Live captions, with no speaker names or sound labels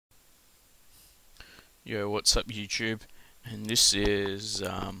Yo, what's up YouTube? And this is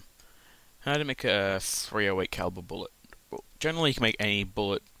how to make a 308 caliber bullet. Well, generally you can make any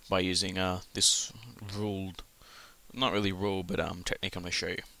bullet by using this ruled, not really rule, but technique I'm going to show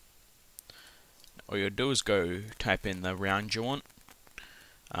you. All you'll do is go type in the round you want.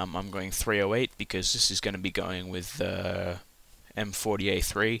 I'm going 308 because this is going to be going with the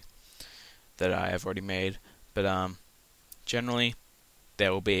M40A3 that I have already made, but generally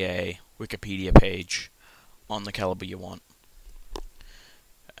there will be a Wikipedia page on the caliber you want.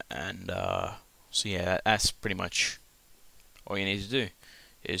 And so yeah, that's pretty much all you need to do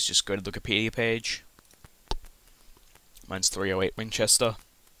is just go to the Wikipedia page. Mine's 308 Winchester.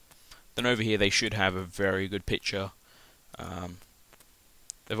 Then over here they should have a very good picture.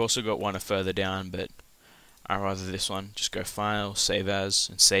 They've also got one further down, but I rather this one. Just go File, Save As,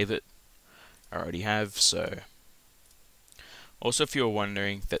 and save it. I already have. So also, if you're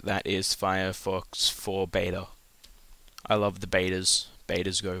wondering, that is Firefox 4 beta. I love the betas.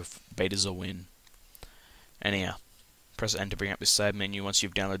 Betas a win. Anyhow, press Enter to bring up this side menu. Once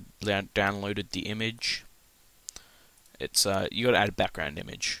you've downloaded the image, it's you got to add a background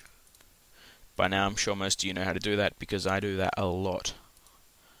image. By now, I'm sure most of you know how to do that because I do that a lot.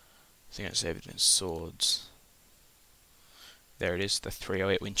 I think I saved it in swords. There it is, the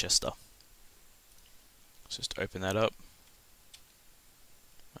 308 Winchester. Let's just open that up.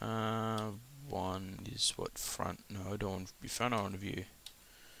 One is what, front? No, I don't want to be front. I want to view.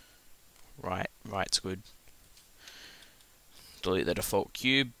 Right's good. Delete the default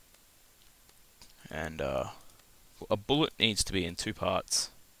cube. And a bullet needs to be in two parts.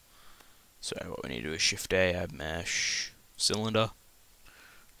 So what we need to do is Shift A, add mesh, cylinder,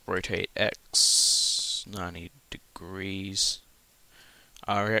 rotate X 90 degrees,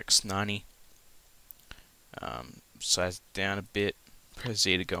 RX 90, size it down a bit, press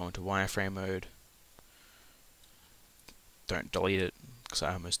Z to go into wireframe mode. Don't delete it because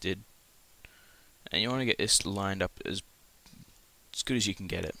I almost did. And you want to get this lined up as good as you can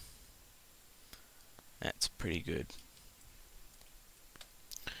get it. That's pretty good.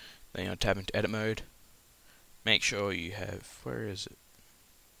 Then you'll tap into edit mode. Make sure you have, where is it?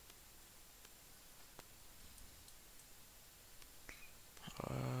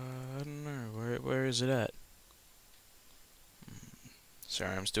 I don't know, where is it at?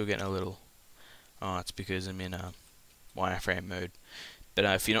 Sorry, I'm still getting a little, oh, it's because I'm in wireframe mode. But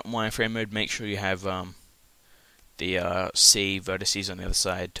if you're not in wireframe mode, make sure you have the C vertices on the other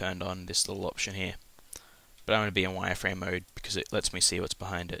side turned on, this little option here. But I'm going to be in wireframe mode because it lets me see what's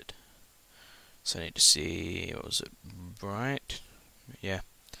behind it. So I need to see, what was it, right? Yeah.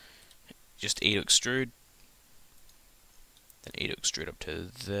 Just E to extrude. Then E to extrude up to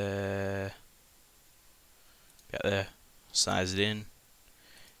there. About there. Size it in.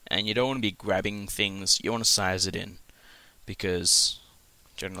 And you don't want to be grabbing things, you want to size it in. Because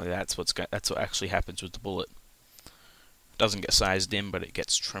generally that's what actually happens with the bullet. It doesn't get sized in, but it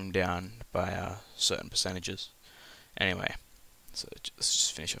gets trimmed down by certain percentages. Anyway, so let's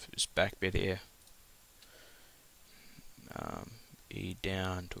just finish off this back bit here. E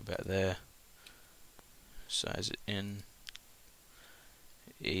down to about there. Size it in.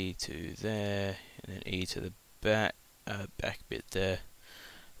 E to there, and then E to the back bit there.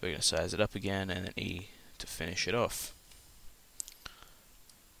 We're going to size it up again, and then E to finish it off.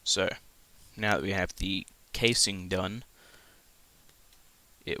 So, now that we have the casing done,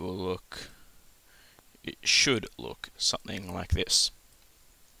 it should look something like this.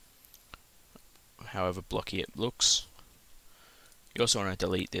 However blocky it looks. You also want to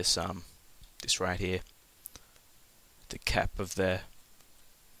delete this this right here, the cap of there.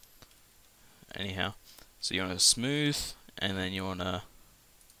 Anyhow, so you want to smooth, and then you want to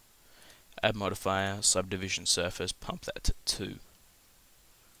add modifier, subdivision surface, pump that to 2.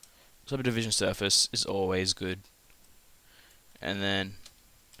 Subdivision surface is always good. And then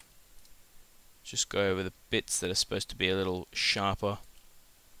just go over the bits that are supposed to be a little sharper.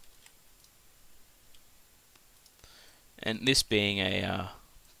 And this being a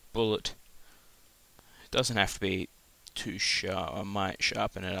bullet, it doesn't have to be too sharp. I might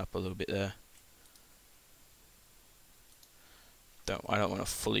sharpen it up a little bit there. I don't want to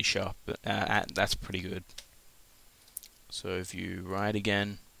fully sharp, but that's pretty good. So if you write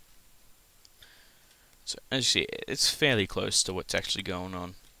again, so as you see, it's fairly close to what's actually going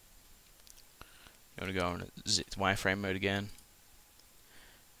on. You want to go into wireframe mode again,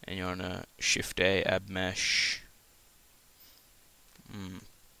 and you want to Shift A, add mesh.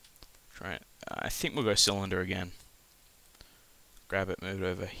 Try it. I think we'll go cylinder again. Grab it, move it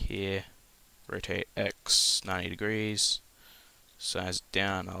over here, rotate X 90 degrees. Size it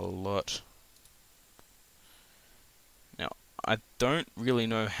down a lot. I don't really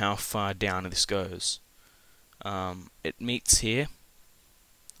know how far down this goes. It meets here,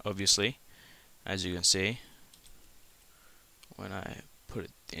 obviously, as you can see, when I put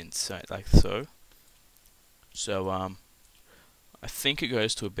it inside like so. So, I think it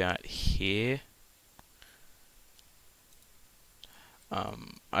goes to about here.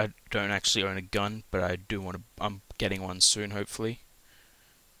 I don't actually own a gun, but I do want to. I'm getting one soon, hopefully.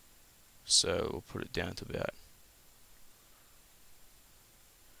 So we'll put it down to about.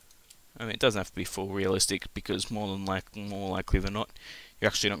 I mean, it doesn't have to be full realistic because more likely than not, you're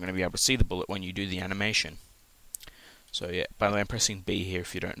actually not going to be able to see the bullet when you do the animation. So yeah, by the way, I'm pressing B here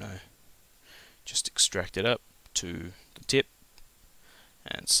if you don't know. Just extract it up to the tip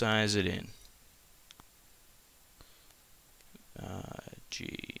and size it in.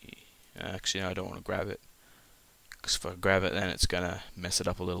 G. Actually, no, I don't want to grab it, because if I grab it, then it's gonna mess it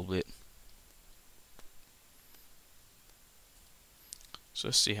up a little bit. So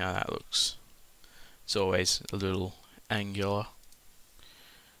let's see how that looks. It's always a little angular,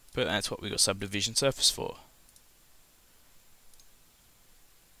 but that's what we got subdivision surface for.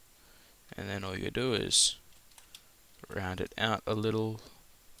 And then all you do is round it out a little.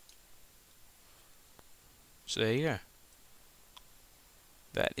 So there you go.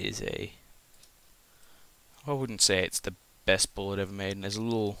 That is I wouldn't say it's the best bullet ever made, and there's a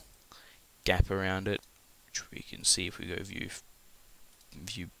little gap around it, which we can see if we go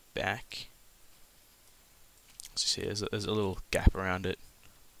view back. So you see there's a little gap around it.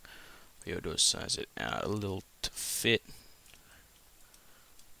 What you do is size it out a little to fit.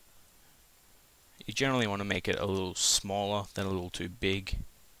 You generally want to make it a little smaller than a little too big,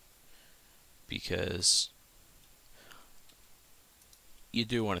 because you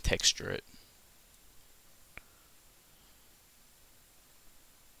do want to texture it.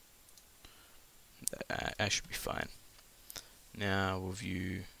 That should be fine. Now we'll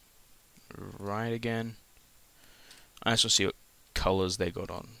view right again. I also see what colors they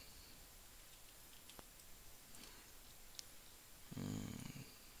got on.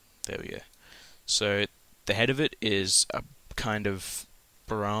 There we go. So the head of it is a kind of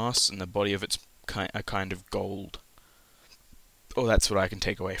brass, and the body of it's a kind of gold. Oh, that's what I can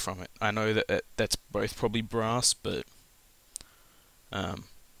take away from it. I know that that's both probably brass, but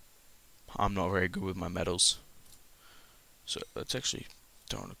I'm not very good with my metals. So let's actually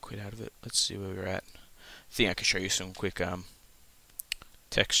don't want to quit out of it. Let's see where we're at. I think I can show you some quick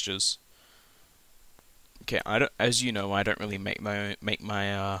textures. Okay, as you know, I don't really make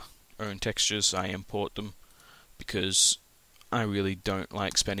my own textures. I import them because I really don't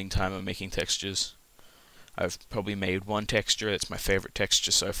like spending time on making textures. I've probably made one texture that's my favorite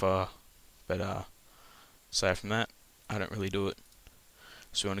texture so far, but aside from that, I don't really do it.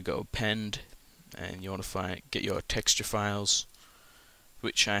 So you want to go append, and you want to get your texture files,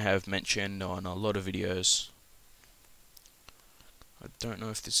 which I have mentioned on a lot of videos. I don't know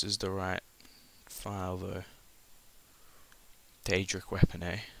if this is the right file though. Daedric weapon,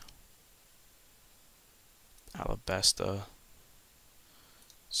 eh? Alabaster.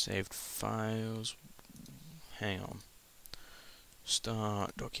 Saved files. Hang on.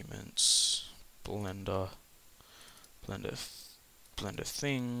 Start documents. Blender. Blender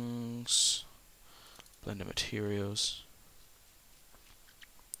things. Blender materials.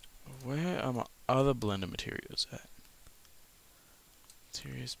 Where are my other Blender materials at?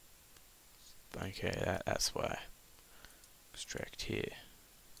 Materials. Okay, that's why. Extract here.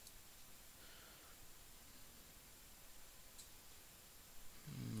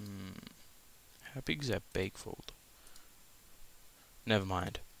 How big is that bake fold? Never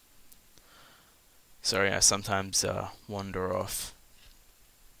mind. Sorry, I sometimes wander off.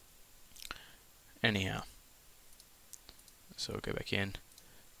 Anyhow, so we'll go back in,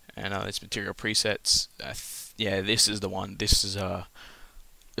 and it's material presets. Yeah, this is the one. This has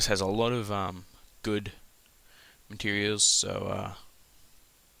a lot of good materials. So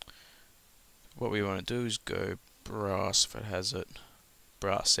what we want to do is go brass if it has it.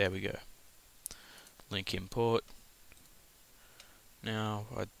 Brass. There we go. Link import. Now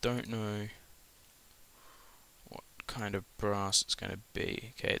I don't know what kind of brass it's going to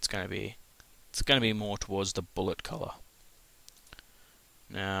be. Okay, it's going to be more towards the bullet color.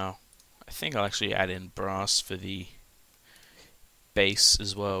 Now I think I'll actually add in brass for the base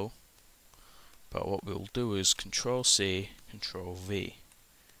as well. But what we'll do is Control C, Control V.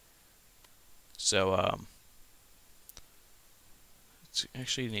 So it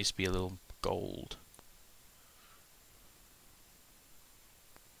actually needs to be a little gold.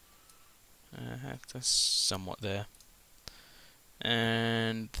 That's somewhat there.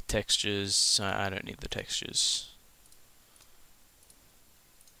 And the textures, I don't need the textures.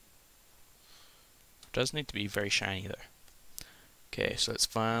 Does need to be very shiny though. Okay, so let's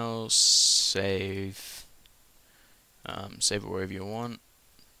file, save, save it wherever you want.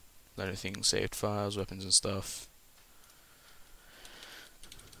 Let everything saved files, weapons and stuff.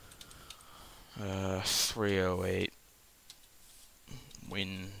 308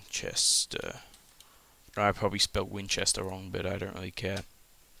 Winchester. I probably spelled Winchester wrong, but I don't really care.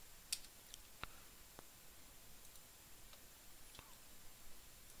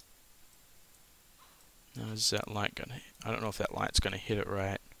 Now is that light gonna hit? I don't know if that light's gonna hit it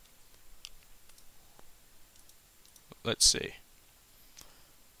right. Let's see.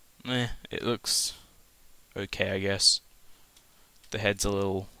 It looks okay, I guess. The head's a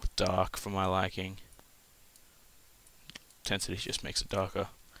little dark for my liking. Intensity just makes it darker.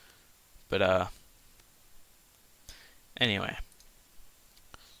 But anyway.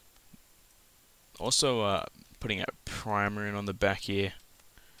 Also putting a primer in on the back here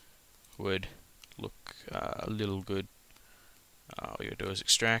would look a little good. All you do is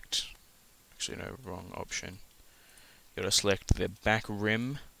extract. Actually no, wrong option. You gotta select the back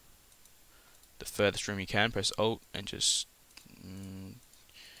rim, the furthest rim you can, press Alt and just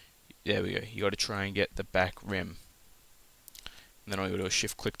there we go. You gotta try and get the back rim. And then all you do is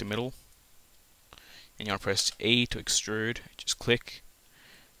shift click to middle. And you wanna press E to extrude, just click.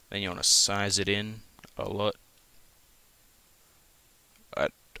 Then you wanna size it in a lot.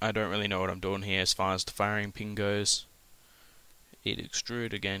 I don't really know what I'm doing here as far as the firing pin goes. E to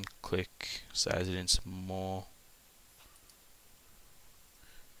extrude again, click, size it in some more.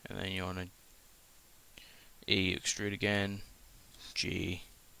 And then you want to E extrude again, G,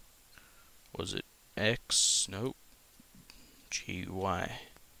 was it X? Nope, G, Y.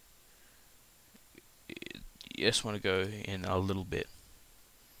 You just want to go in a little bit.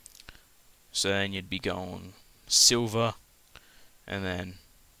 So then you'd be going silver, and then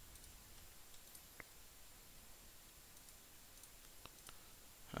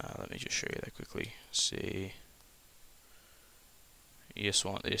let me just show you that quickly. See, you just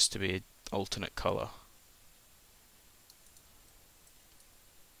want this to be an alternate color.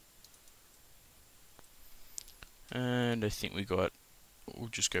 And I think we'll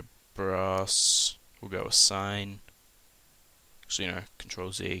just go brass, we'll go a sign. So, you know,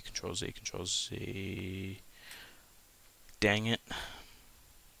 Control Z, Control Z, Control Z. Dang it.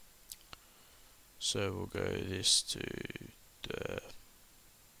 So we'll go this to the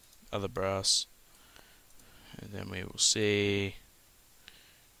other brass. And then we will see,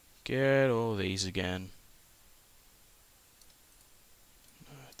 get all these again.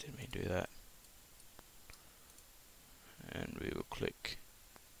 No, I didn't mean to do that. And we will click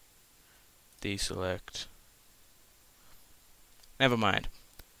deselect. Never mind.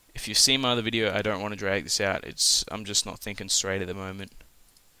 If you've seen my other video, I don't want to drag this out. I'm just not thinking straight at the moment.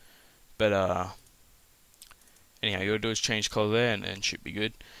 But anyhow, you gotta do is change color there, and it should be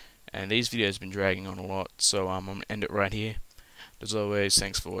good. And these videos have been dragging on a lot, so I'm gonna end it right here. As always,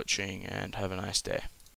 thanks for watching, and have a nice day.